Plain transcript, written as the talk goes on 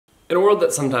In a world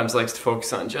that sometimes likes to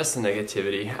focus on just the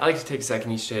negativity, I like to take a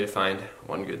second each day to find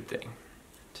one good thing.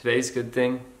 Today's good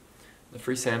thing, the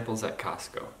free samples at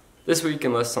Costco. This week,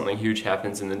 unless something huge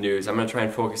happens in the news, I'm going to try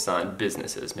and focus on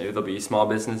businesses. Maybe there'll be small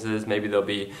businesses, maybe there'll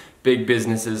be big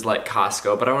businesses like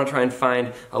Costco, but I want to try and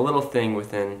find a little thing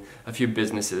within a few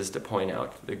businesses to point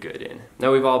out the good in.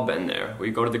 Now, we've all been there.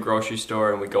 We go to the grocery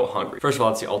store and we go hungry. First of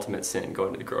all, it's the ultimate sin,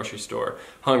 going to the grocery store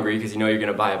hungry, because you know you're going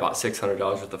to buy about $600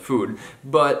 worth of food,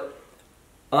 but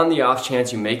on the off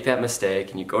chance you make that mistake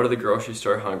and you go to the grocery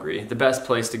store hungry, the best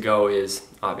place to go is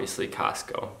obviously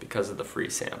Costco because of the free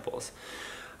samples.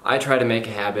 I try to make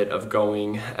a habit of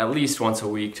going at least once a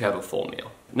week to have a full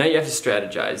meal. Now you have to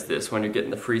strategize this when you're getting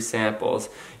the free samples.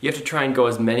 You have to try and go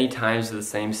as many times to the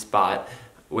same spot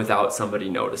without somebody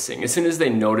noticing. As soon as they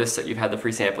notice that you've had the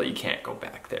free sample, you can't go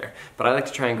back there. But I like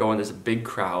to try and go when there's a big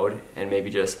crowd and maybe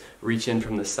just reach in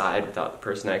from the side without the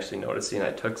person actually noticing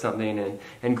I took something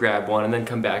and grab one, and then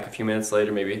come back a few minutes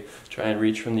later, maybe try and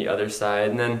reach from the other side.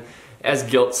 And then as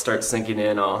guilt starts sinking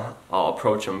in, I'll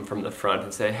approach them from the front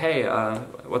and say, hey,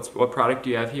 what product do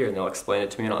you have here? And they'll explain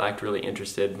it to me and I'll act really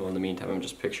interested. Well, in the meantime, I'm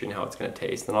just picturing how it's going to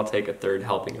taste. Then I'll take a third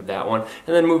helping of that one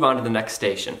and then move on to the next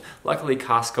station. Luckily,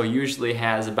 Costco usually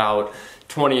has about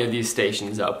 20 of these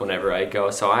stations up whenever I go,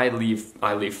 so I leave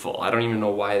full. I don't even know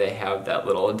why they have that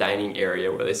little dining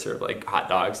area where they serve like hot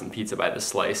dogs and pizza by the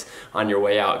slice on your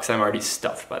way out, because I'm already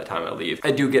stuffed by the time I leave.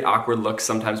 I do get awkward looks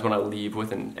sometimes when I leave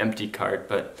with an empty cart,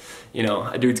 but you know,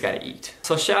 a dude's gotta eat.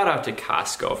 So shout out to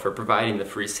Costco for providing the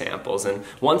free samples, and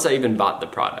once I even bought the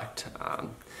product.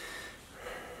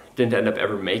 Didn't end up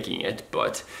ever making it,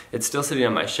 but it's still sitting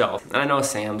on my shelf. And I know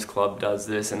Sam's Club does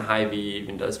this, and Hy-Vee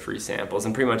even does free samples,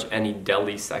 and pretty much any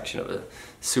deli section of the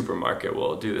supermarket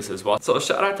will do this as well. So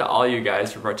shout out to all you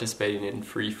guys for participating in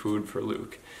free food for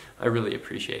Luke. I really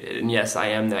appreciate it. And yes, I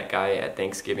am that guy at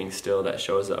Thanksgiving still that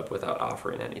shows up without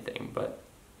offering anything, but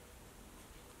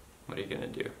what are you gonna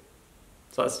do?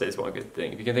 So that's today's one good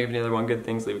thing. If you can think of any other one good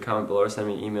things, leave a comment below or send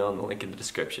me an email in the link in the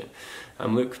description.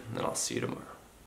 I'm Luke, and I'll see you tomorrow.